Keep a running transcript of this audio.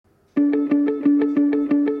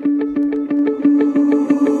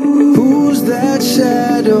that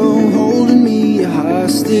shadow holding me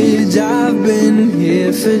hostage? I've been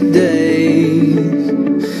here for days.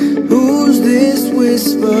 Who's this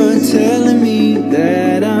whisper telling me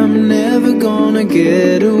that I'm never gonna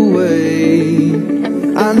get away?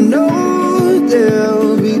 I know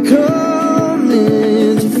they'll be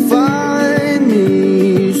coming to find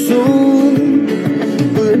me soon,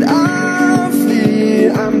 but I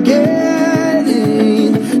fear I'm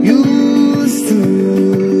getting used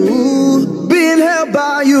to being held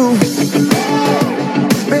by you.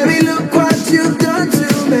 Baby, look what you've done to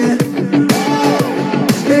me.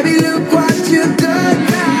 Baby, look what you've done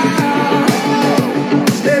now.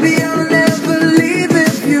 Baby, I'll never leave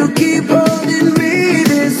if you keep holding me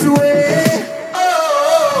this way.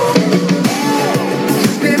 Oh,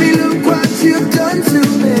 baby, look what you've done to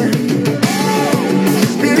me.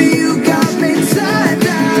 Baby, you got me tied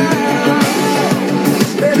down.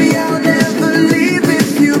 Baby, I'll never leave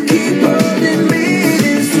if you keep holding me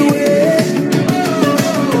this way.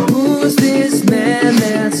 Who's this man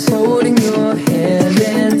that's holding your hand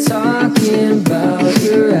and talking about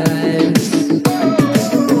your eyes?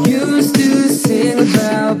 Used to sing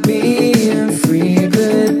about being free,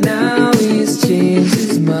 but now he's changed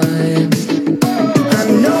his mind. I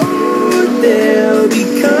know they'll be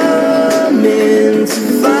coming to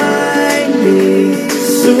find me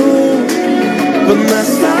soon, but my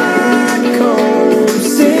Stockholm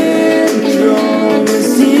syndrome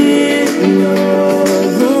is in your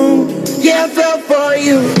room. Yeah, I fell for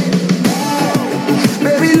you.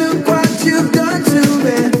 Baby, look what you've done to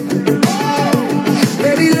me.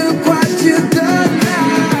 Baby, look what you've done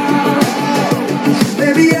now.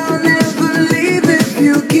 Baby, I'll never leave if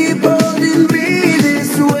you keep holding me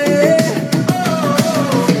this way.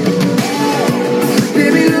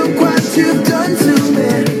 Baby, look what you've done to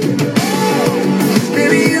me.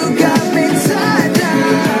 Baby, you got me tied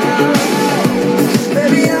down.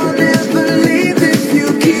 Baby, I'll never leave if you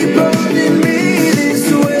keep holding me this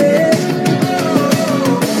way.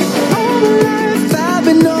 All my life I've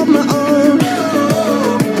been on my own.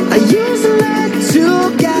 I used to let you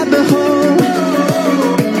get me home,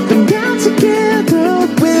 but now together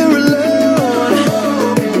we're alone,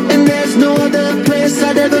 and there's no other place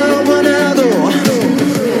I'd ever wanna go.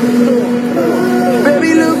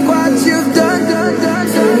 Baby, look what you've done, done, done,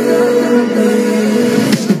 done, done.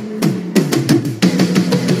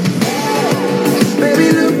 Baby,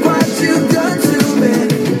 look what you've done to me.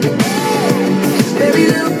 Baby,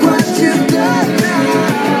 look what you've done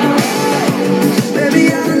now. Baby,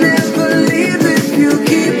 I'll never leave if you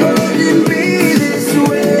keep holding me this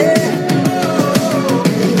way.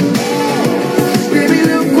 Baby,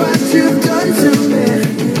 look what you've done to me.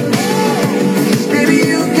 Baby,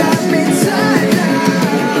 you got me tied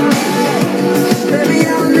down. Baby,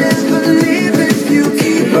 I'll never leave if you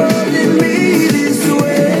keep holding me this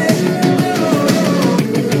way.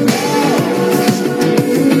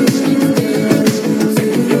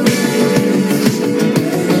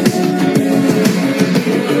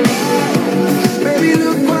 Baby,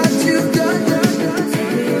 look what you've done, done, done.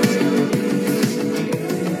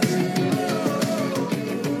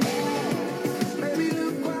 Baby,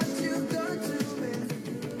 look what you've done to me.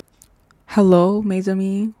 Hello, mes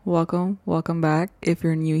amis. Welcome back. If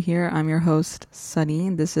you're new here, I'm your host, Sunny.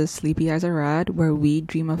 This is Sleepy Eyes Are Rad, where we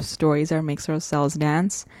dream of stories that makes ourselves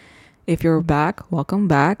dance. If you're back, welcome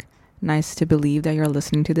back. Nice to believe that you're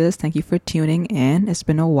listening to this. Thank you for tuning in. It's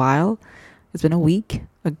been a while. It's been a week,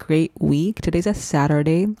 a great week. Today's a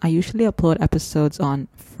Saturday. I usually upload episodes on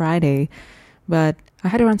Friday, but I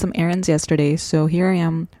had to run some errands yesterday, so here I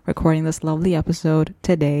am recording this lovely episode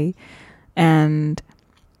today. And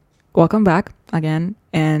welcome back again.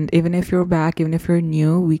 And even if you're back, even if you're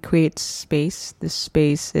new, we create space. This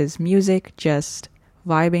space is music, just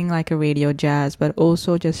vibing like a radio jazz, but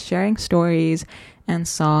also just sharing stories and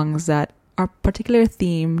songs that are particular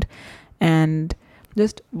themed and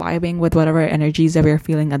just vibing with whatever energies that we're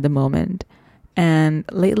feeling at the moment. And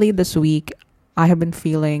lately this week, I have been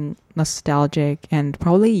feeling nostalgic and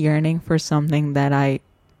probably yearning for something that I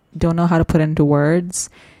don't know how to put into words.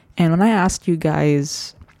 And when I asked you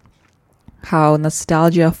guys how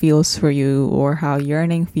nostalgia feels for you or how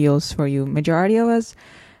yearning feels for you, majority of us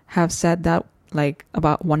have said that like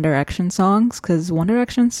about One Direction songs, because One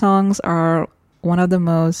Direction songs are one of the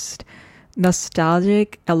most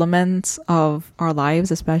nostalgic elements of our lives,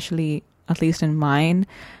 especially at least in mine.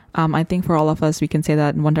 I think for all of us, we can say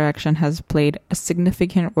that One Direction has played a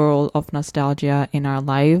significant role of nostalgia in our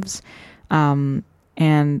lives. And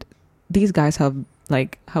these guys have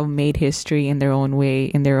made history in their own way,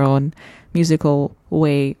 in their own musical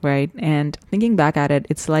way, right? And thinking back at it,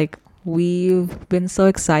 it's like We've been so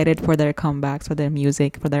excited for their comebacks, for their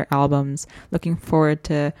music, for their albums. Looking forward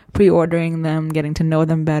to pre-ordering them, getting to know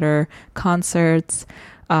them better, concerts,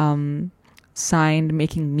 signed,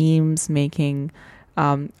 making memes, making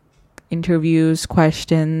interviews,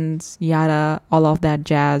 questions, yada, all of that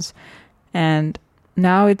jazz. And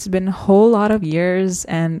now it's been a whole lot of years,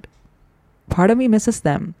 and part of me misses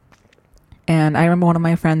them. And I remember one of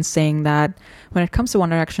my friends saying that when it comes to One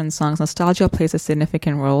Direction songs, nostalgia plays a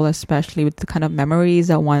significant role, especially with the kind of memories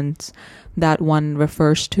that one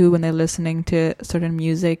refers to when they're listening to certain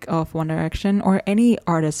music of One Direction, or any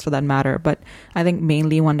artist for that matter. But I think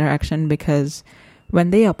mainly One Direction, because when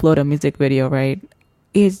they upload a music video, right,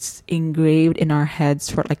 it's engraved in our heads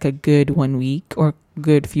for like a good 1 week or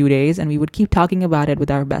good few days, and we would keep talking about it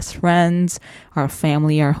with our best friends, our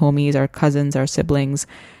family, our homies, our cousins, our siblings.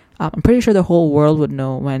 I'm pretty sure the whole world would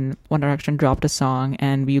know when One Direction dropped a song,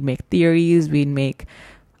 and we'd make theories, we'd make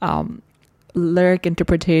lyric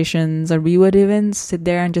interpretations, or we would even sit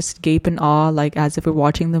there and just gape in awe, like as if we're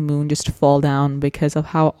watching the moon just fall down, because of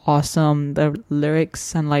how awesome the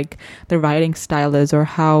lyrics and like the writing style is, or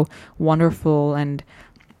how wonderful and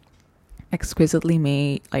exquisitely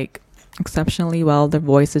made, like exceptionally well their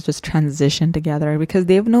voices just transition together, because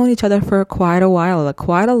they've known each other for quite a while, like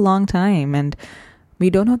quite a long time, and we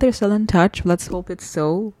don't know if they're still in touch. Let's hope it's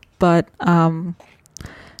so. But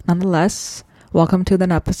nonetheless, welcome to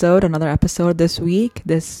another episode this week.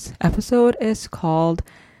 This episode is called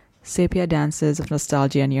Sepia Dances of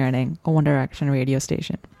Nostalgia and Yearning, a One Direction radio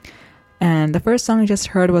station. And the first song we just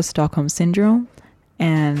heard was Stockholm Syndrome.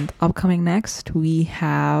 And upcoming next, we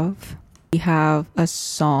have a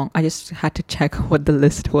song. I just had to check what the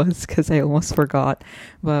list was because I almost forgot.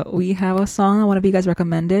 But we have a song that one of you guys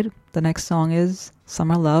recommended. The next song is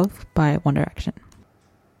Summer Love by One Direction.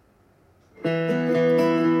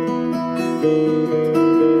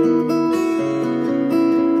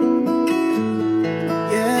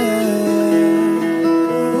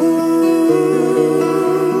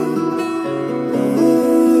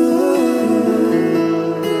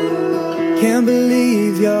 Can't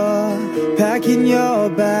believe you're packing your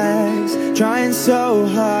bags, trying so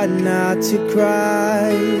hard not to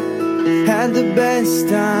cry. Had the best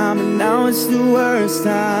time and now it's the worst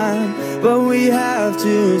time, but we have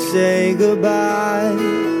to say goodbye.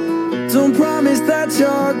 Don't promise that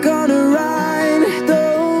you're gonna ride,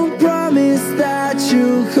 don't promise that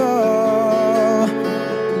you'll call.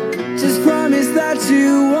 Just promise that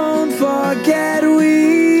you won't forget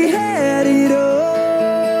we had it all.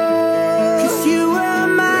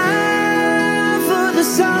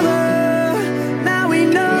 Summer, now we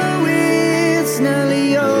know it's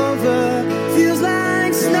nearly over. Feels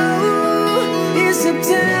like snow in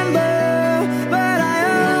September, but I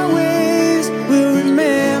always will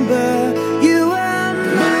remember you are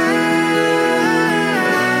my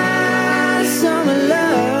summer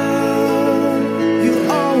love. You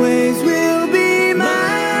always will be my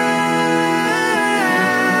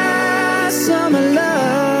summer love.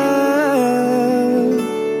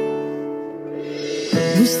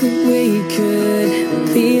 Wish that we could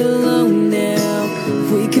be alone now.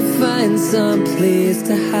 We could find some place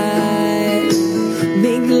to hide.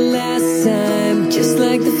 Make the last time just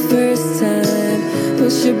like the first time.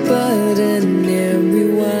 Push a button and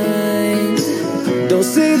rewind. Don't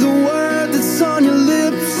say the word that's on your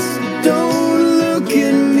lips. Don't look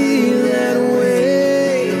at me that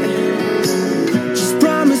way. Just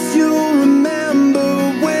promise you'll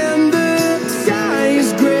remember when the sky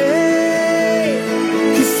is gray.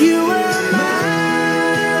 You were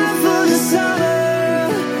mine for the summer.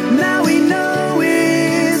 Now we know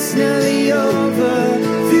it's nearly over.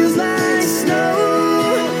 Feels like snow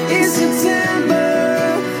in September,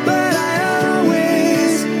 but I always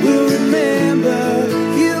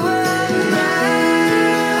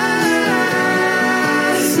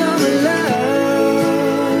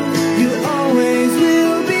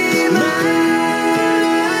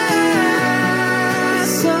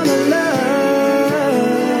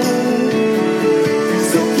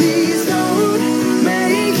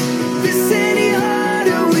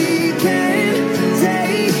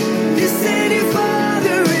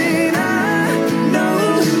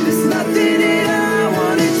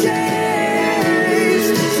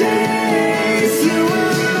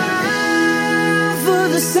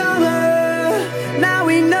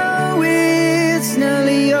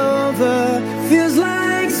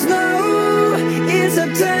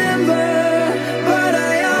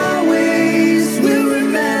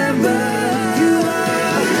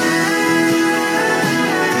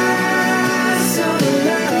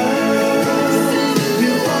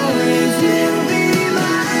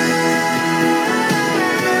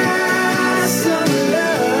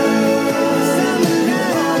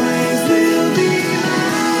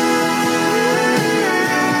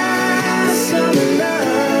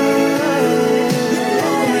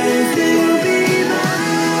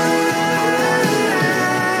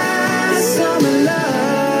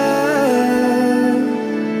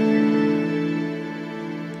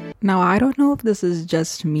know if this is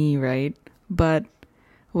just me, right? But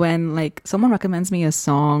when like someone recommends me a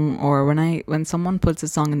song, or when someone puts a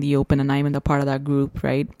song in the open and I'm in the part of that group,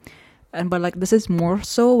 right? And but like this is more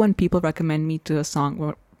so when people recommend me to a song,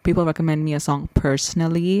 or people recommend me a song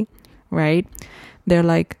personally, right? They're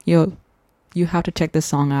like, yo, you have to check this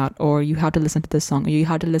song out, or you have to listen to this song, or you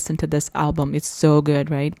have to listen to this album, it's so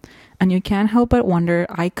good, right? And you can't help but wonder,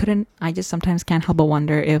 I just sometimes can't help but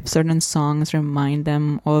wonder if certain songs remind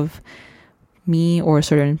them of me or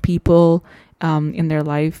certain people in their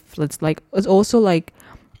life. It's also like,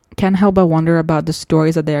 can't help but wonder about the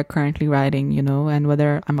stories that they are currently writing, and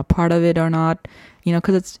whether I'm a part of it or not,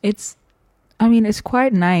 because it's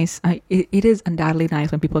quite nice. It is undoubtedly nice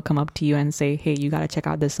when people come up to you and say, hey, you gotta check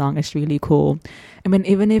out this song, it's really cool. I mean,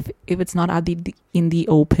 even if it's not in the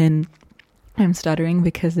open, I'm stuttering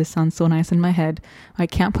because this sounds so nice in my head. I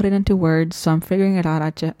can't put it into words, so I'm figuring it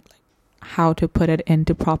out how to put it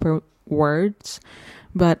into proper words.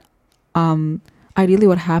 But ideally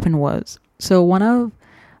what happened was, so one of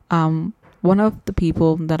the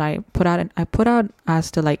people that I put out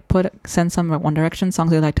as to like send some One Direction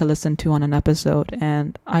songs they'd like to listen to on an episode,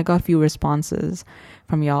 and I got a few responses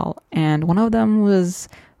from y'all, and one of them was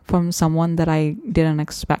from someone that I didn't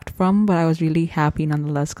expect from, but I was really happy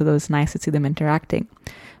nonetheless, because it was nice to see them interacting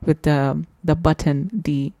with the button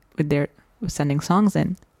with their sending songs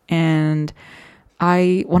in. And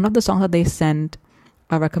one of the songs that they sent,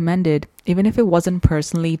 I recommended, even if it wasn't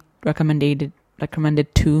personally recommended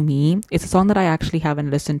to me, it's a song that I actually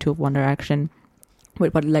haven't listened to of One Direction,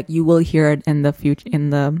 but like you will hear it in the future in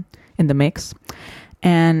the mix.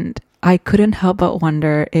 And I couldn't help but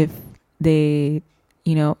wonder if they,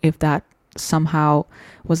 if that somehow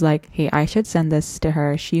was like, hey, I should send this to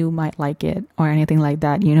her, she might like it, or anything like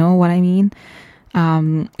that, you know what I mean?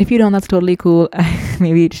 If you don't, that's totally cool.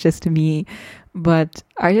 Maybe it's just me, but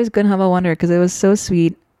I just couldn't help but wonder, because it was so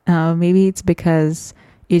sweet. Maybe it's because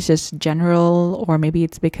it's just general, or maybe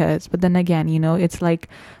it's because, but then again, it's like,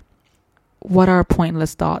 what are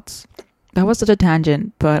pointless thoughts? That was such a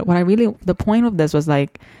tangent, but the point of this was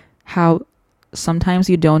like, how sometimes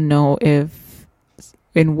you don't know if,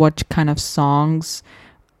 in what kind of songs,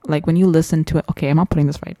 like when you listen to it, okay, I'm not putting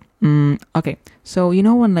this right. Okay, so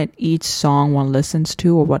when like each song one listens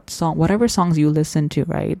to, or whatever songs you listen to,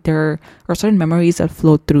 right? There are certain memories that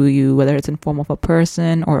flow through you, whether it's in form of a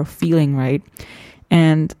person or a feeling, right?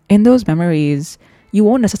 And in those memories, you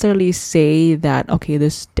won't necessarily say that, okay,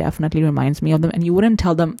 this definitely reminds me of them. And you wouldn't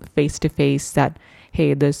tell them face to face that,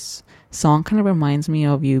 hey, this song kind of reminds me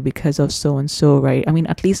of you because of so and so, right? I mean,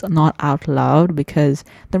 at least not out loud, because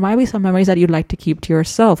there might be some memories that you'd like to keep to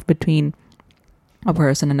yourself between a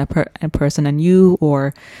person and a person and you,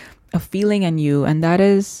 or a feeling and you. And that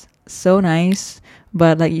is so nice.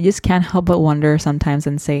 But like, you just can't help but wonder sometimes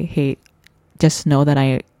and say, hey, just know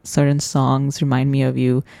that certain songs remind me of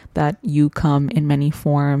you, that you come in many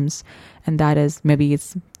forms, and that is, maybe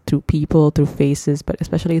it's through people, through faces, but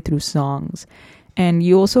especially through songs. And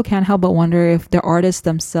you also can't help but wonder if the artists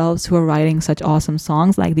themselves who are writing such awesome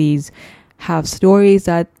songs like these have stories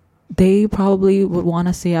that they probably would want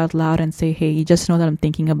to say out loud, and say, hey, you just know that I'm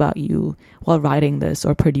thinking about you while writing this,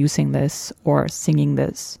 or producing this, or singing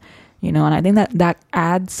this, and I think that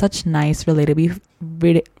adds such nice relatability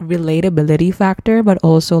factor, but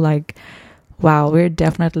also like, wow, we're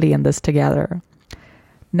definitely in this together.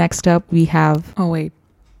 Next up we have our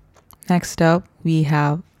next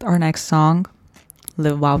song,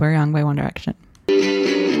 Live While We're Young by One Direction.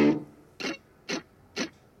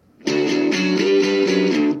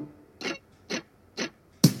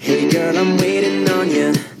 Hey girl, I'm waiting on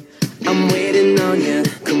you.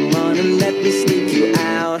 Come on and let me sneak you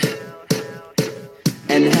out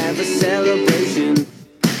and have a celebration.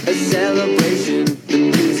 The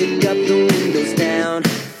music up, the windows down.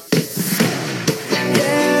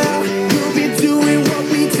 Yeah, we'll be doing what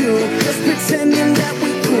we do, just pretending that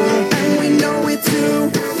we're cool, and we know it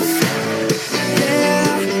too.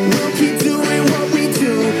 Yeah, we'll keep doing what we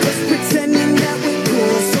do, just pretending that we're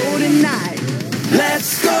cool. So tonight,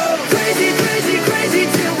 let's go crazy, crazy, crazy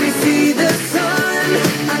till we see the sun.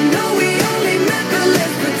 I know we only met, but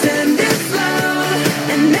let's pretend it's love,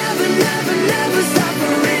 and never, never, never stop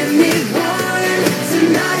for anyone.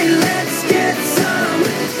 Tonight, let's get some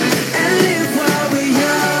and live while we're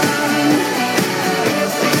young.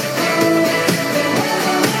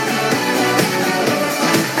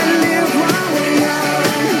 And live while we're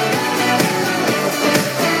young.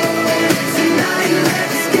 Tonight,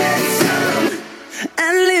 let's get some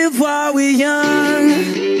and live while we're young.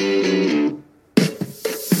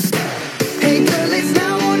 Hey girl, it's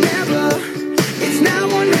now or never. It's now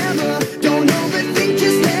or never. Don't overthink,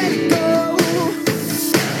 just let it go.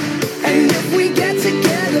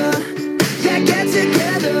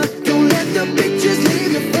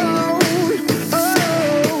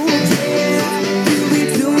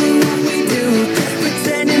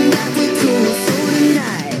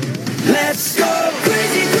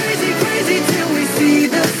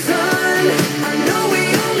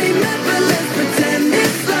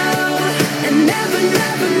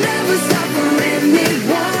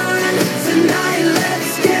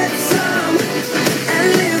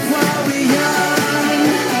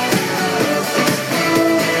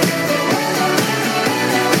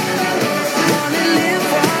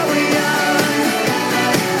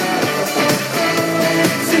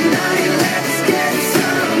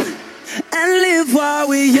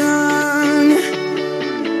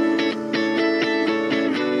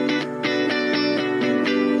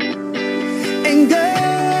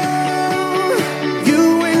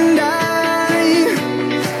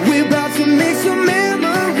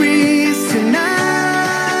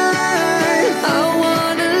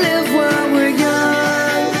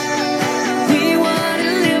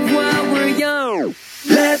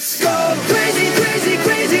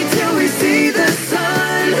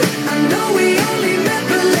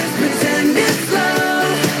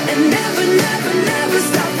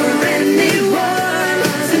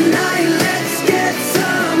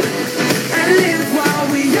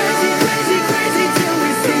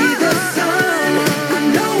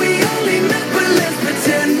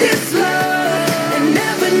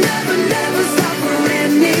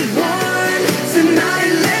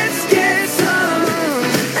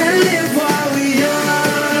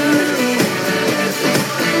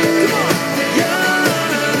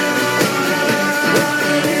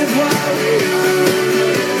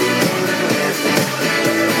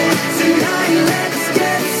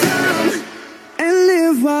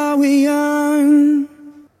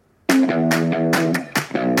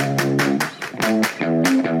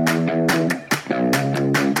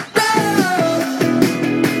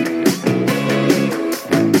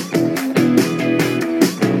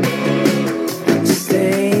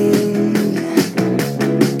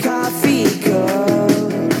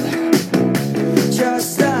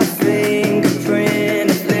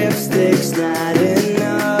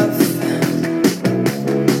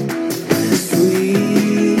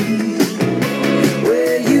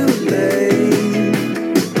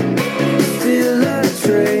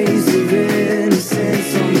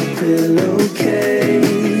 pillowcase.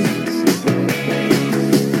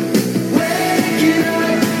 Waking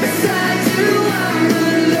up beside you, I'm a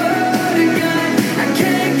loaded gun. I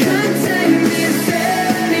can't contain this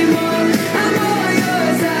anymore. I'm all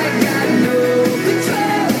yours, I got no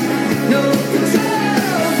control, no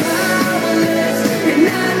control. Powerless, and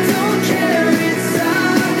I don't care, it's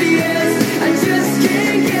obvious. I just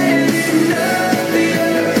can't get enough of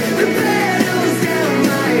you. The petals down,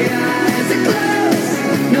 my eyes are closed,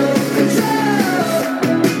 no control.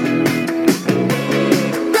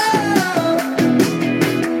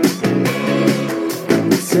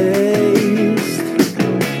 Taste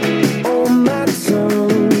on my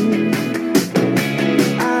tongue.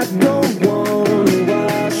 I don't wanna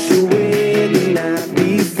wash away the night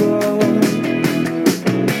before.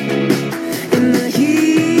 In the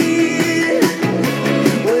heat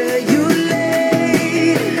where you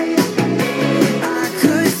lay, I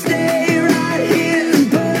could stay right here and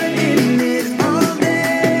burn in it all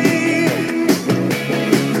day.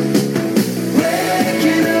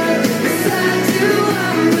 Waking up beside you,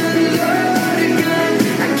 I'm a loaded gun.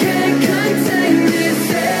 I can't contain this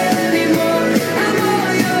anymore. I'm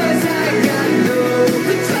all yours, I got no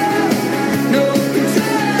control, no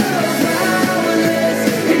control. Powerless,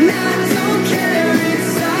 and I don't care,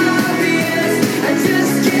 it's obvious. I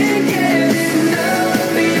just can't get enough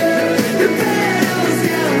of you. The petals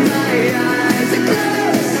down, my eyes are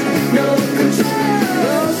closed, no control.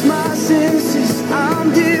 Lost my senses, I'm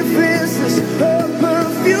defenseless. Her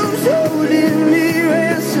perfume's holding me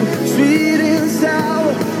ransom. Sweet and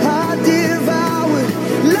sour, I devoured.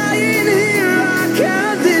 Lying here, I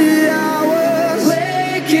count the hours.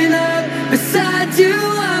 Waking up beside you,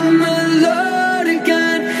 I'm a loaded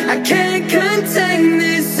gun. I can't contain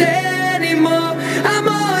this anymore. I'm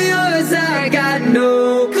all yours, I got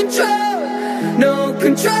no control, no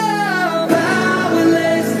control.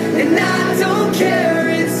 Powerless, and I don't care,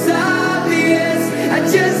 it's obvious. I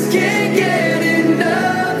just can't get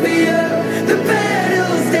enough of you. The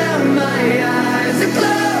petals down, my eyes are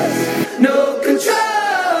closed, no control.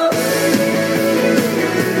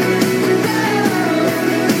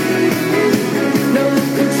 No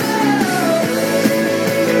control.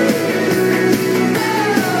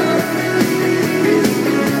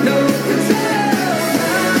 No control.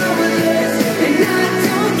 Powerless, and I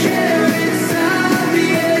don't care, it's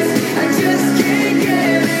obvious. I just can't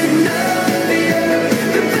get enough of you.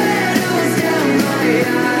 The petals down, my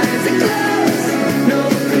eyes are closed, no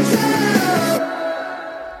control.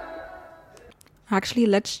 Actually,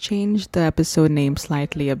 let's change the episode name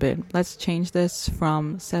slightly a bit. Let's change this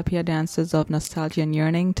from Sepia Dances of Nostalgia and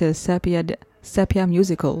Yearning to Sepia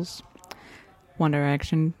Musicals. One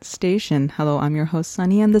Direction Station. Hello, I'm your host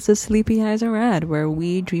Sunny, and this is Sleepy Eyes Are Red, where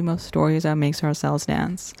we dream of stories that makes ourselves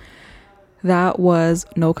dance. That was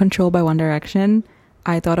No Control by One Direction.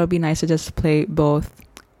 I thought it would be nice to just play both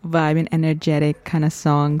vibe and energetic kind of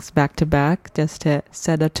songs back to back, just to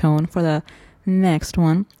set a tone for the next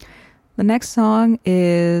one. The next song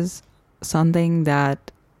is something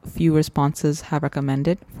that few responses have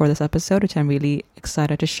recommended for this episode, which I'm really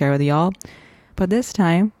excited to share with y'all. But this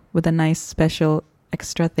time with a nice special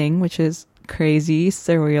extra thing, which is crazy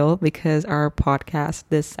surreal, because our podcast,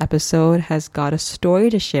 this episode, has got a story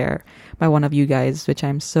to share by one of you guys, which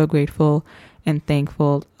I'm so grateful and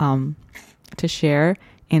thankful to share.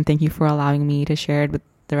 And thank you for allowing me to share it with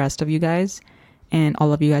the rest of you guys and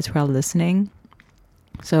all of you guys who are listening.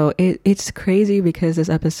 So it's crazy because this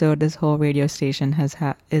episode, this whole radio station has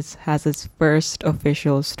its first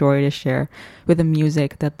official story to share with the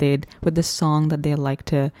music that with the song that they like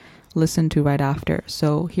to listen to right after.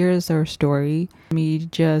 So here's our story. Let me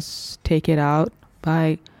just take it out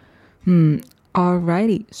by,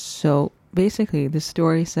 alrighty. So basically the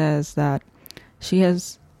story says that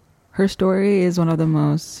her story is one of the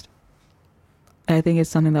most, I think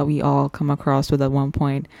it's something that we all come across with at one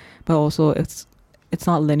point, but also it's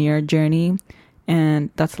not linear journey, and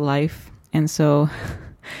that's life. And so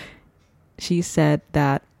she said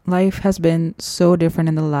that life has been so different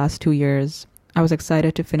in the last 2 years. I was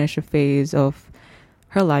excited to finish a phase of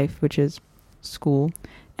her life, which is school.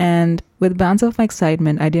 And with bounds of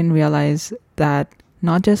excitement, I didn't realize that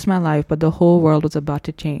not just my life, but the whole world was about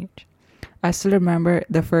to change. I still remember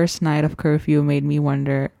the first night of curfew made me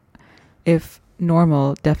wonder if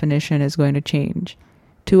normal definition is going to change.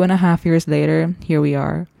 2.5 years later, here we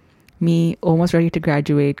are. Me, almost ready to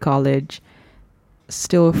graduate college,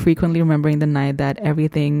 still frequently remembering the night that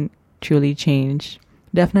everything truly changed.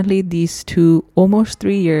 Definitely these almost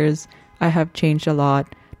 3 years, I have changed a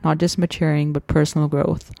lot, not just maturing, but personal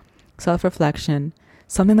growth, self-reflection,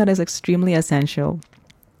 something that is extremely essential.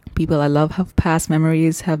 People I love have past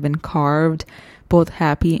memories have been carved, both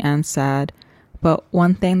happy and sad. But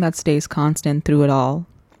one thing that stays constant through it all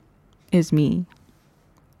is me.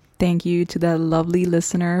 Thank you to that lovely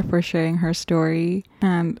listener for sharing her story.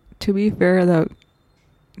 And to be fair, though,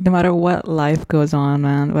 no matter what life goes on,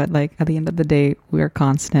 man, but like at the end of the day, we are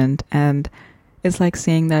constant. And it's like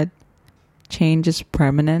saying that change is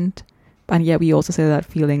permanent, and yet we also say that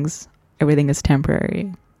everything is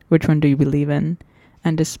temporary. Which one do you believe in?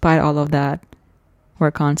 And despite all of that,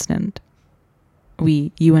 we're constant.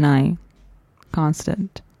 You and I,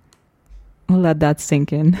 constant. Let that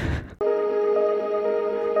sink in.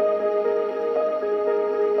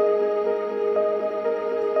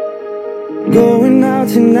 Going out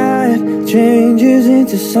tonight changes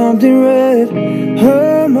into something red.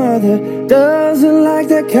 Her mother doesn't like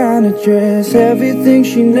that kind of dress. Everything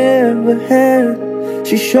she never had,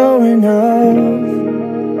 she's showing off.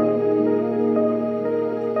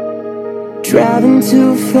 Driving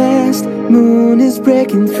too fast, moon is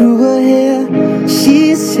breaking through her hair.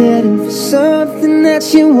 She's heading for something that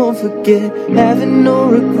she won't forget. Having no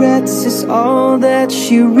regrets is all that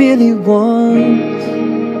she really wants.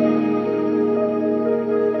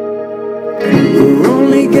 We're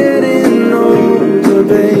only getting older,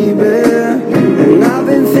 baby, and I've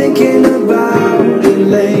been thinking about it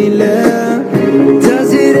lately.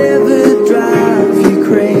 Does it ever drive you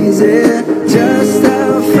crazy? Just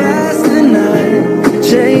how fast the night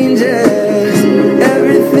changes.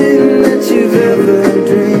 Everything that you've ever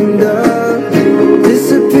dreamed of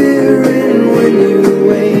disappearing when you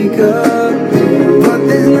wake up. But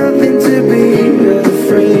there's nothing to be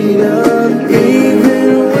afraid of. Even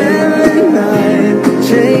when the night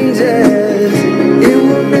changes, it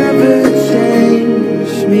will never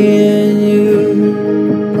change me and you.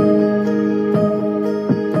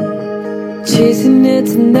 Chasing it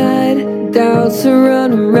tonight, doubts are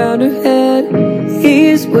running around her head.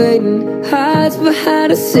 He's waiting, hides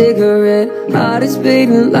behind a cigarette. Heart is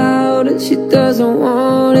beating loud and she doesn't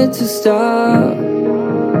want it to stop.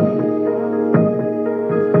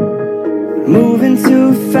 Moving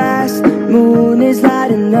too fast, moon is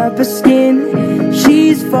lighting up her skin.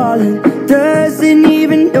 She's falling, doesn't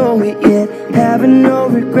even know it yet. Having no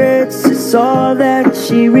regrets is all that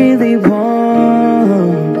she really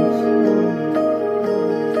wants.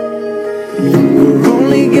 We're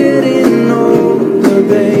only getting older,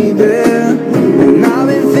 baby, and I've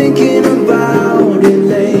been thinking about it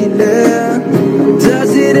lately.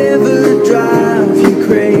 Does it ever drive you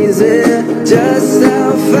crazy? Just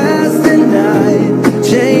how fast the night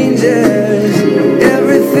changes.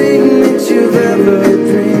 Everything that you've ever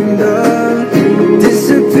dreamed of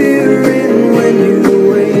disappearing when you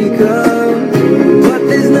wake up. But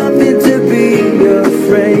there's nothing to be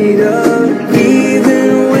afraid of.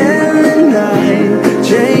 Even when the night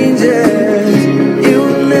changes, it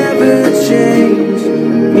will never change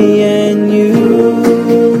me and you.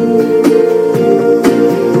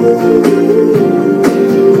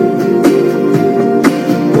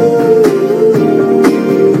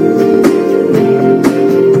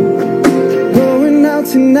 Going out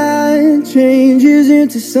tonight changes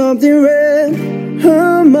into something red.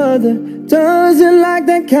 Her mother doesn't like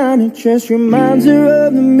that kind of dress. Reminds her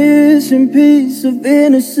of the missing piece of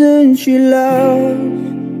innocence she loves.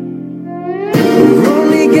 We're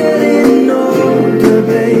only getting older,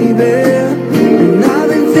 baby, and I've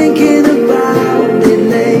been thinking about it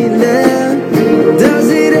lately. Does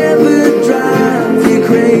it ever drive you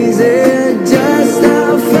crazy? Just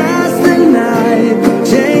how fast the night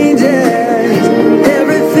changes.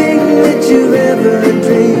 Everything that you've ever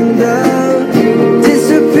dreamed of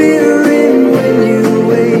disappearing when you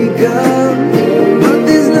wake up. But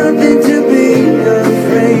there's nothing to be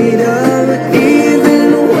afraid of.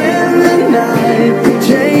 Even when the night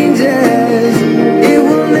changes, it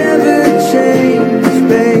will never change,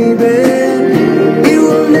 baby. It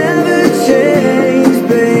will never change,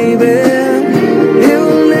 baby. It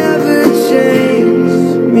will never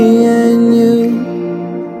change me and you.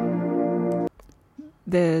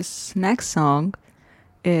 This next song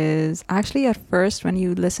is actually, at first, when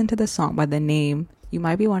you listen to the song by the name, you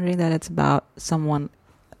might be wondering that it's about someone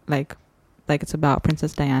like it's about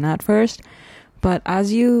Princess Diana at first. But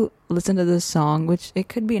as you listen to this song, which it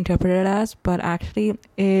could be interpreted as, but actually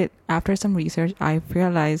after some research, I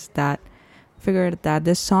figured that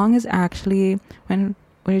this song is actually when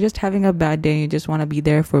you're just having a bad day, you just want to be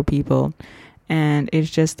there for people. And it's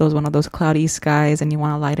just one of those cloudy skies and you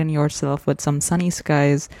want to lighten yourself with some sunny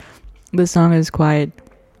skies. This song is quite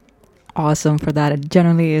awesome for that. It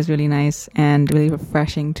generally is really nice and really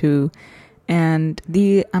refreshing too. And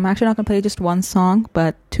I'm actually not gonna play just one song,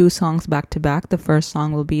 but two songs back to back. The first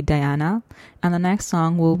song will be Diana, and the next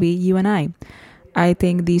song will be You and I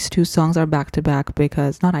think these two songs are back to back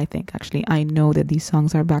because not I think actually I know that these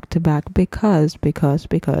songs are back to back because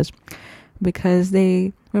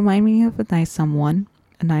they remind me of a nice someone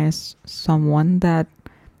that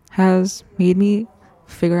has made me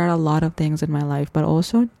figure out a lot of things in my life, but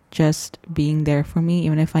also just being there for me,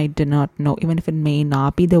 even if I did not know, even if it may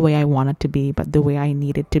not be the way I want it to be, but the way I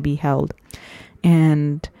need it to be held.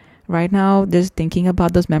 And right now, just thinking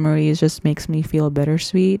about those memories just makes me feel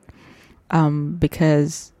bittersweet,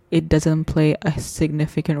 because it doesn't play a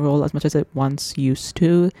significant role as much as it once used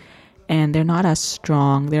to. And they're not as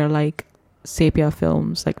strong. They're like sepia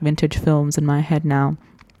films, like vintage films in my head now.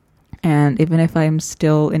 And even if I'm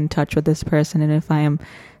still in touch with this person and if I am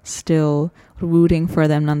still rooting for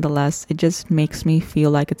them nonetheless, it just makes me feel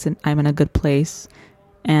like I'm in a good place.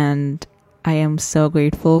 And I am so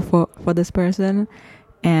grateful for this person.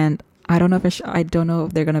 And I don't know I don't know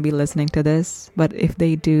if they're going to be listening to this, but if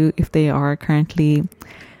they are currently,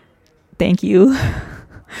 thank you.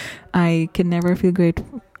 I can never feel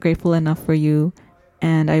grateful enough for you.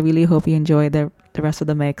 And I really hope you enjoy the rest of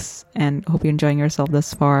the mix and hope you're enjoying yourself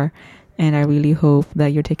thus far. And I really hope that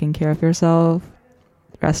you're taking care of yourself,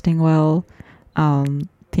 resting well.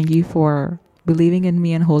 Thank you for believing in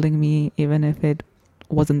me and holding me, even if it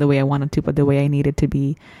wasn't the way I wanted to, but the way I needed to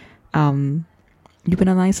be. You've been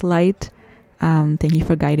a nice light. Thank you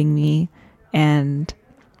for guiding me. And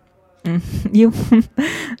you,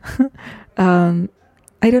 I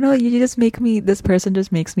don't know, this person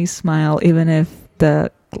just makes me smile, even if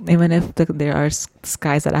there are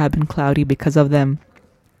skies that have been cloudy because of them.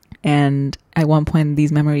 And at one point,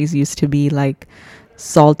 these memories used to be like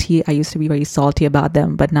salty. I used to be very salty about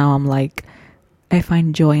them, but now I'm like, I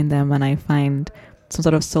find joy in them and I find some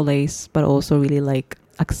sort of solace, but also really like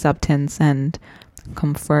acceptance and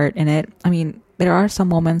comfort in it. I mean, there are some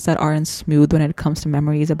moments that aren't smooth when it comes to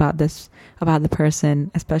memories about the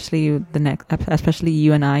person, especially you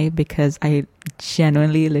and I, because I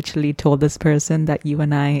genuinely literally told this person that you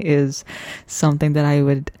and I is something that I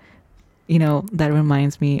would, that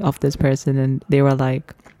reminds me of this person, and they were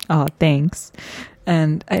like, oh, thanks.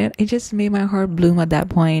 And it just made my heart bloom at that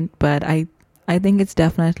point. But I think it's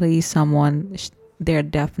definitely someone, they're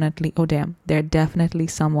definitely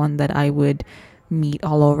someone that I would meet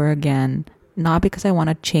all over again. Not because I want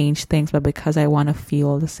to change things, but because I want to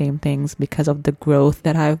feel the same things because of the growth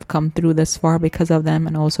that I've come through this far because of them,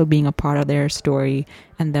 and also being a part of their story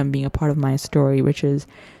and them being a part of my story, which is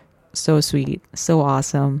so sweet, so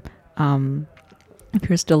awesome. If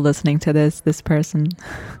you're still listening to this person,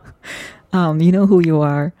 you know who you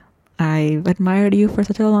are. I've admired you for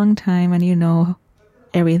such a long time, and you know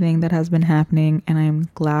everything that has been happening, and I'm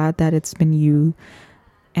glad that it's been you.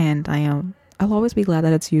 And I'll always be glad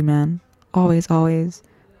that it's you, man. Always always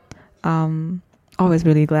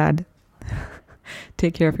really glad.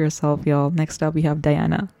 Take care of yourself, y'all. Next up we have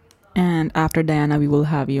Diana, and after Diana we will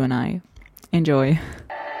have you and I. Enjoy.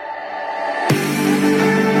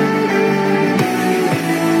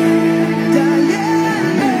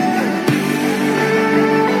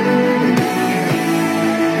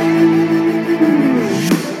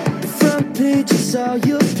 Front pages, all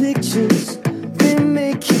your pictures, they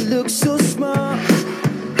make you look so smart.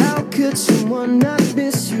 How could someone not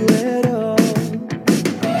miss you at all?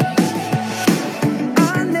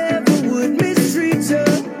 I never would mistreat you.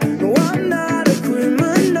 No, I'm not a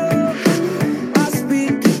criminal. I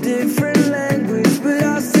speak a different language, but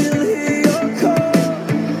I still hear your call.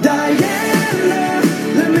 Diana,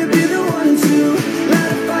 let me be the one to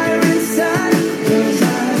light a fire inside those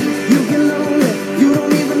eyes. You get lonely, you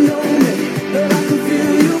don't even know me, but I can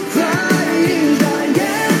feel you crying.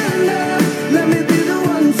 Diana, let me be the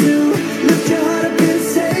one to lift your heart up and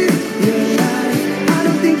save your life. I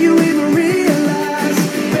don't think you even realize,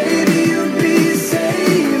 baby, you'd be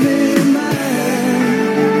saving mine.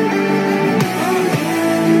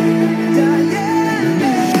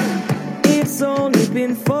 Diana, it's only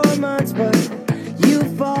been 4 months, but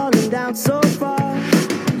you've fallen down so far.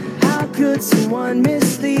 How could someone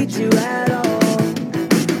mislead you at all?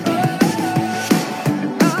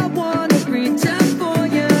 I wanna reach out for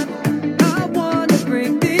you. I wanna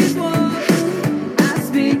break these walls. I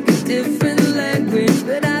speak a different language,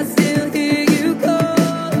 but I still hear you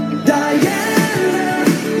call. Diana,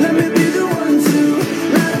 let me be the one to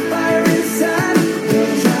light a fire inside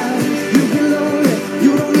those eyes. You get lonely,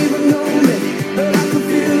 you don't even know me, but I can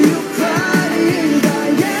feel you crying.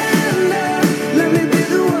 Diana, let me be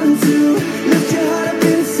the one to lift your heart up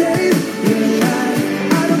and save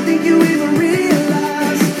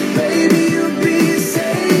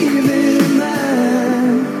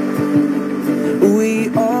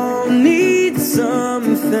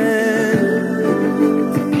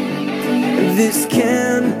This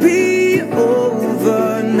can't be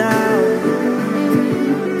over now.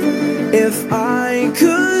 If I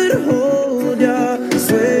could hold you,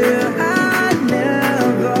 swear I'd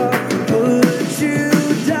never put you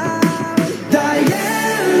down.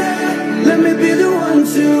 Diana, let me be the one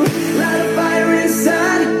to light a fire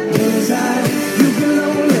inside those eyes. You've been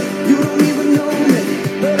lonely, you don't even know me,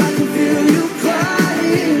 but I can feel you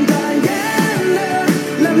crying. Diana,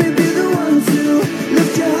 let me be the one to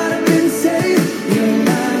lift your heart up and save your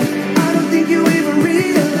mind. I don't think you even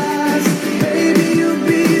realize, baby, you'd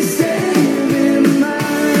be saving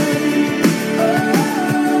mine.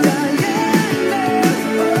 Oh, Diana,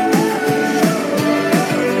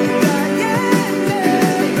 Diana,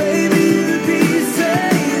 baby, you'd be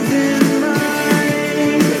saving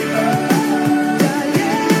mine.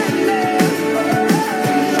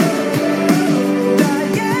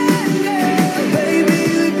 Diana, baby,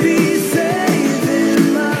 you'd be saving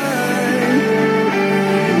mine.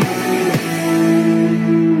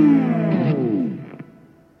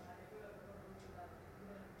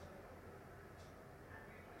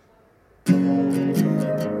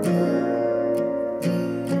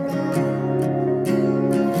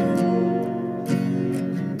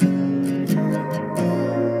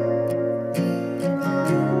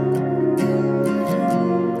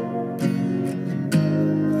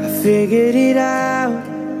 I figured it out.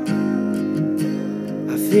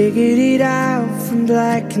 I figured it out from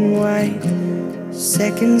black and white,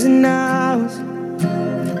 seconds and hours.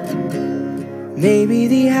 Maybe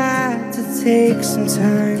they had to take some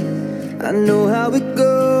time. I know how it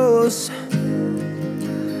goes.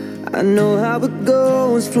 I know how it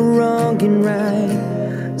goes for wrong and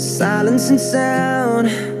right, silence and sound.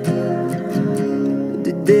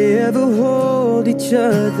 Did they ever hold each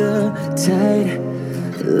other tight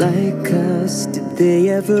like us? Did they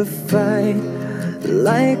ever fight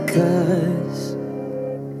like us?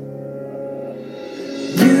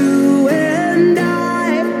 You and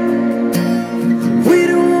I, we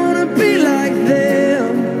don't wanna be like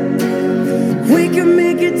them. We can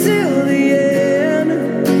make it till the end.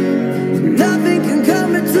 Nothing can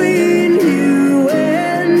come between you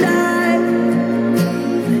and I,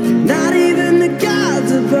 not even the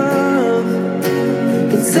gods above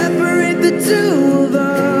can separate the two of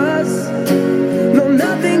us. No,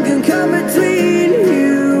 nothing can come between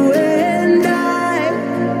you and I.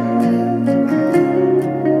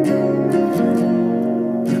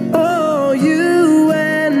 Oh, you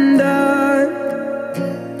and I.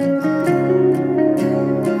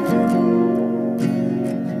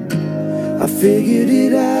 I figured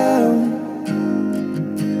it out.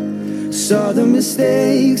 Saw the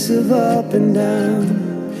mistakes of up and down,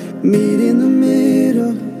 meet in the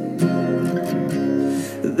middle.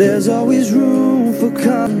 There's always room for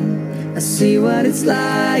come. I see what it's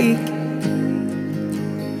like.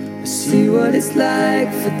 I see what it's like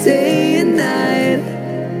for day and night,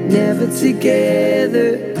 never together.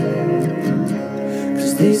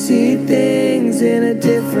 'Cause they see things in a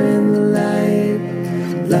different light,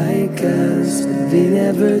 like us. They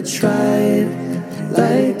never tried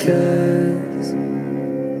like us.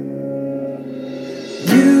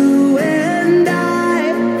 You and I,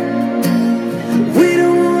 we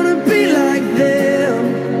don't wanna be like them.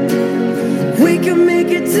 We can make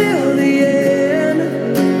it till the end.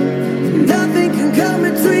 Nothing can come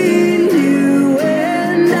between you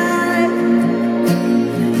and I,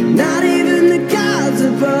 not even the gods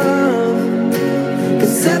above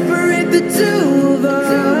can separate the two of us.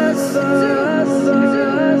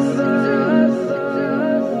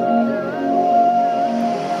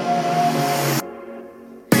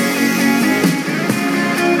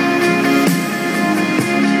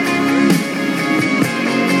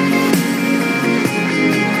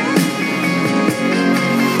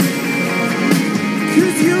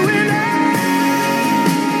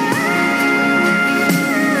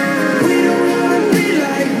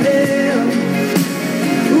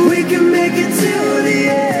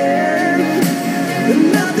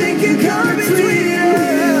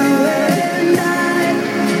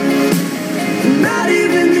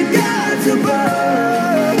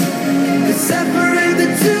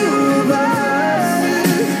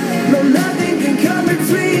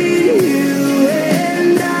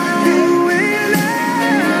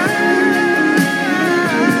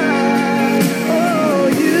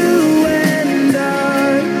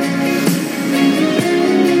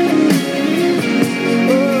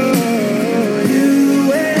 Oh,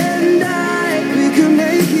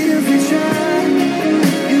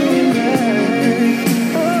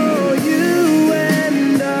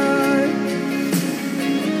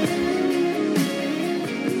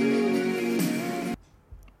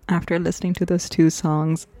 After listening to those two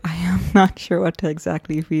songs, I am not sure what to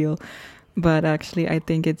exactly feel, but actually, I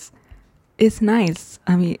think it's nice.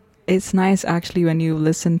 I mean, it's nice actually when you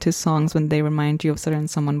listen to songs when they remind you of certain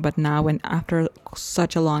someone. But now, when after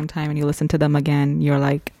such a long time and you listen to them again, you're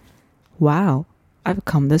like, wow, I've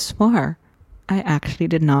come this far. I actually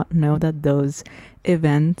did not know that those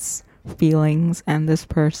events, feelings, and this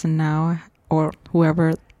person now, or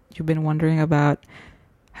whoever you've been wondering about,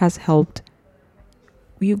 has helped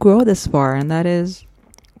you grow this far. And that is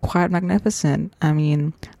quite magnificent. I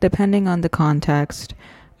mean, depending on the context,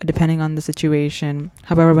 depending on the situation,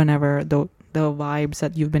 however, whenever the vibes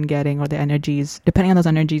that you've been getting or the energies, depending on those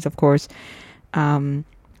energies, of course. Um,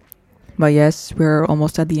 but yes, we're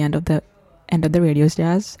almost at the end of the radio's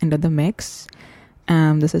jazz, end of the mix.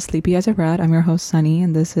 This is Sleepy as a Rat. I'm your host Sunny,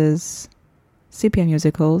 and this is Sepia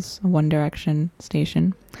Musicals, One Direction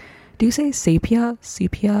station. Do you say sepia,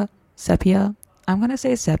 sepia, sepia? I'm gonna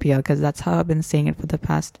say sepia because that's how I've been saying it for the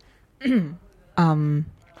past.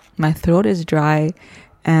 My throat is dry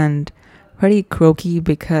and pretty croaky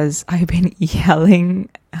because I've been yelling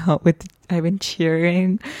I've been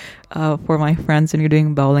cheering for my friends when you're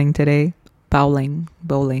doing bowling today. Bowling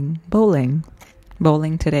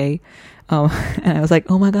today. And I was like,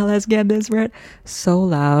 oh my god, let's get this right. So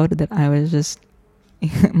loud that I was just,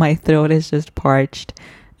 my throat is just parched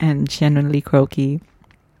and genuinely croaky.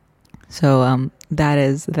 So that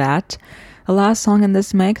is that. The last song in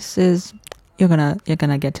this mix is you're gonna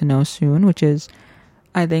get to know soon, which is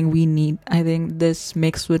I think this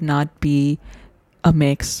mix would not be a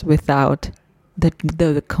mix without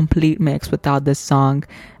the complete mix without this song.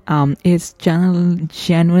 It's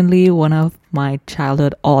genuinely one of my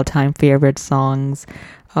childhood all-time favorite songs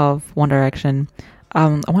of One Direction. I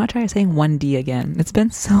want to try saying 1D again. It's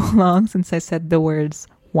been so long since I said the words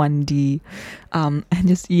 1D, and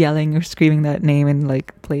just yelling or screaming that name in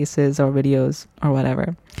like places or videos or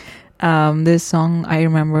whatever. This song, I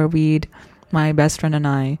remember my best friend and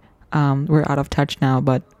I, we're out of touch now,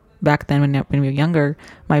 but back then when we were younger,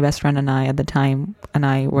 my best friend and I at the time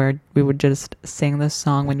we would just sing this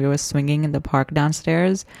song when we were swinging in the park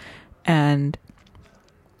downstairs, and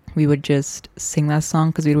we would just sing that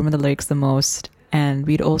song because we remember the lyrics the most. And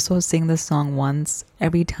we'd also sing this song once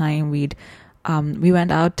every time we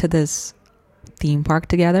went out to this theme park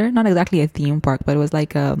together. Not exactly a theme park, but it was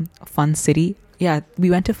like a fun city. Yeah,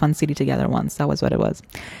 we went to Fun City together once. That was what it was.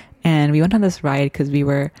 And we went on this ride because we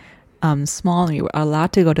were small and we were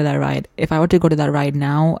allowed to go to that ride. If I were to go to that ride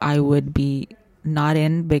now, I would be not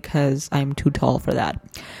in because I'm too tall for that.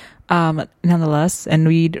 Nonetheless, and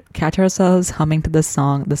we'd catch ourselves humming to the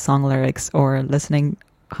song lyrics, or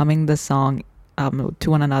humming the song to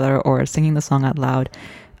one another, or singing the song out loud.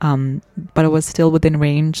 But it was still within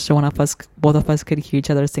range, so both of us could hear each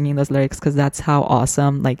other singing those lyrics, because that's how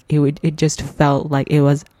awesome, like it just felt like it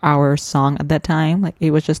was our song at that time. Like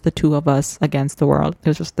it was just the two of us against the world.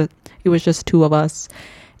 It was just two of us,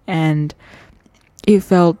 and it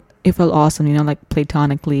felt awesome, like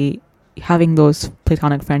platonically, having those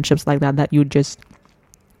platonic friendships like that you just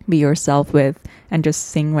be yourself with and just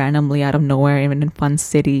sing randomly out of nowhere, even in Fun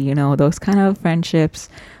City. Those kind of friendships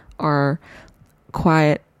are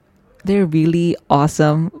they're really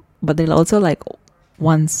awesome, but they're also like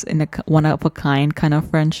one of a kind kind of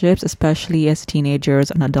friendships, especially as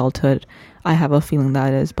teenagers and adulthood. I have a feeling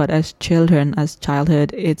that is, but as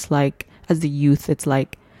childhood, it's like, as the youth, it's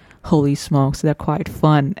like, holy smokes, they're quite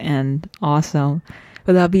fun and awesome.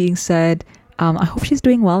 With that being said, I hope she's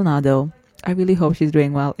doing well now, though. I really hope she's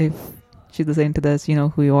doing well. If she's listening to this, you know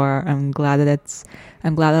who you are. I'm glad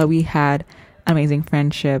that we had amazing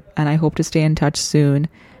friendship, and I hope to stay in touch soon.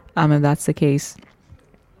 If that's the case,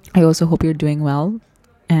 I also hope you're doing well,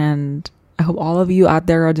 and I hope all of you out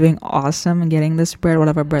there are doing awesome and getting this bread,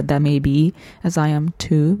 whatever bread that may be, as I am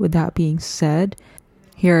too. With that being said,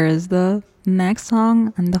 here is the next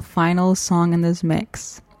song and the final song in this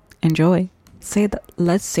mix. Enjoy.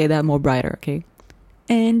 Let's say that more brighter, okay?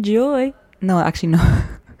 Enjoy. No, actually, no.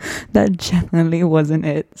 That genuinely wasn't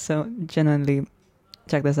it. So, genuinely,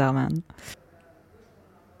 check this out, man.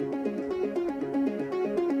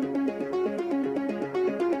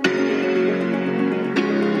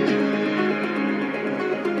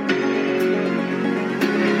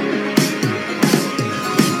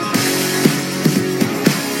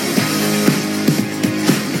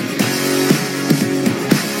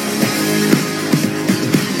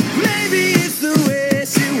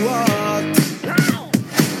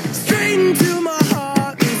 Straight into my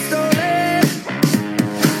heart and stole it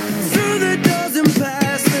through the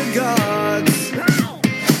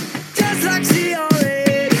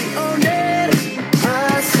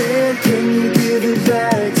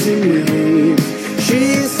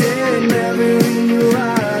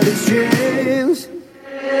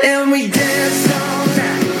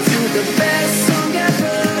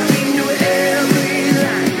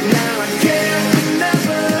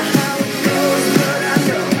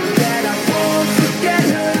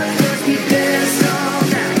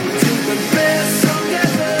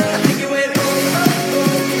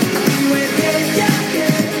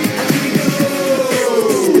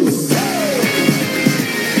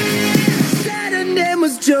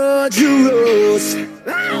Georgia Rose. And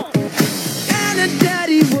her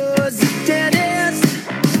daddy was a dentist.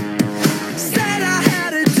 Said I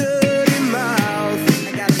had a dirty mouth.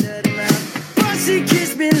 I got a dirty mouth. But she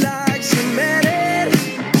kissed me like she meant it.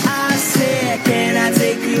 I said, can I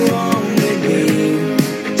take you home with me?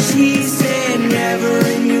 She said, never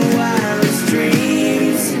in your wildest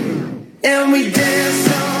dreams. And we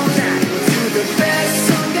danced all night to the best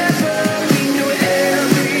song ever. We knew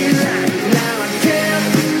every line. Now I can't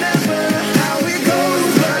remember how it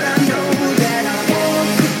goes, but I know that I won't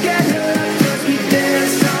forget her. 'Cause we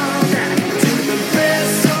danced all night to the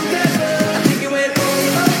best song ever. I think it went oh,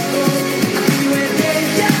 oh, oh. I think it went yeah,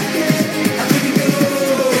 yeah, yeah. I think it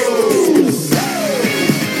goes.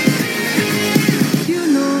 You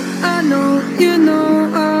know, I know, you know,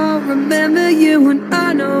 I'll remember you, and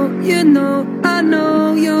I know, you know, I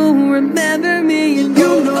know you'll remember me, and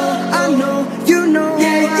you know, I know, you know, I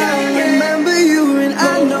remember you, and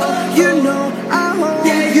I know, you know, I hope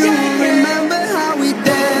you remember how we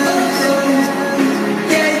danced,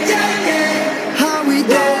 how we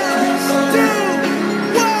danced,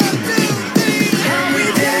 how we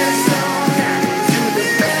danced all night to the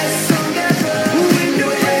best song ever. We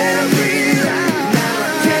knew every line. Now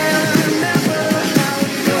I can't remember how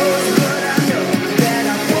it goes, but I know that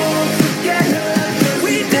I won't forget her. 'Cause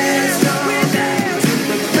we danced all night to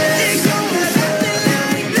the best song ever.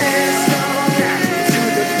 We danced all night to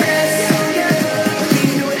the best song ever. We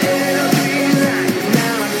knew every line.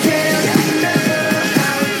 Now I can't remember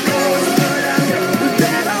how it goes, but I know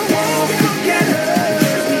that I won't forget her.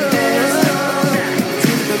 'Cause we danced all night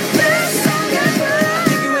to the best song ever. I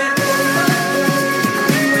think it went oh, oh, oh. I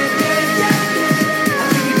think it went yeah, yeah, yeah.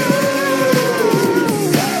 I think it goes.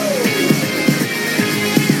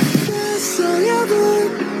 Best song ever.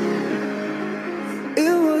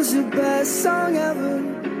 It was your best song ever.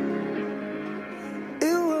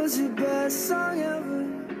 It was your best song ever.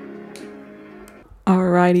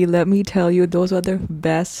 Alrighty, let me tell you, those are the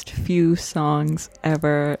best few songs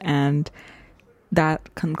ever, and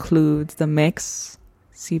that concludes the mix.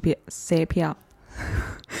 Sepia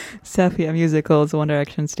Musicals, One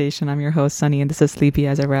Direction Station. I'm your host, Sunny, and this is Sleepy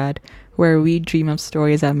as a Rad, where we dream of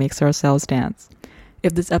stories that makes ourselves dance.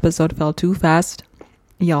 If this episode fell too fast,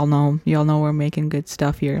 y'all know we're making good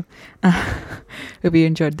stuff here. If you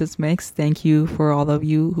enjoyed this mix, thank you for all of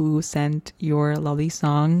you who sent your lovely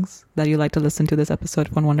songs that you like to listen to this episode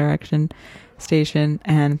from One Direction Station,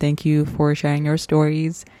 and thank you for sharing your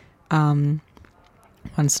stories. One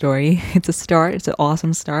story, it's a start, it's an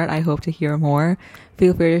awesome start. I hope to hear more.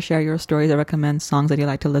 Feel free to share your stories or recommend songs that you'd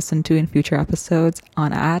like to listen to in future episodes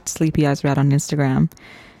on @SleepyEyesRad on Instagram.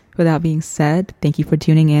 With that being said, thank you for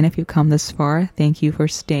tuning in. If you've come this far, thank you for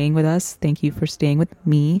staying with us. Thank you for staying with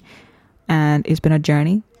me. And it's been a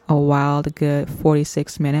journey, a wild, good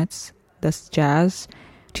 46 minutes. That's jazz.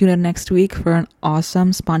 Tune in next week for an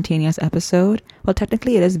awesome, spontaneous episode. Well,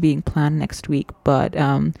 technically it is being planned next week, but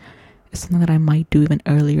it's something that I might do even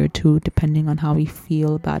earlier too, depending on how we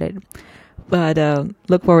feel about it. But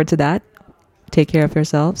look forward to that. Take care of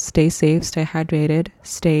yourselves. Stay safe. Stay hydrated.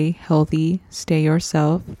 Stay healthy. Stay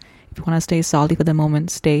yourself. If you want to stay salty for the moment,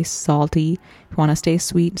 stay salty. If you want to stay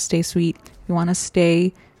sweet, stay sweet. If you want to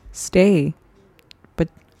stay, stay. But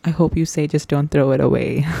I hope you say just don't throw it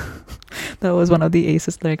away. That was one of the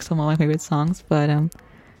Aces lyrics from one of my favorite songs. But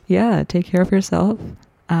yeah, take care of yourself.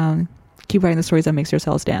 Keep writing the stories that makes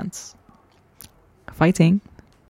yourselves dance. Fighting.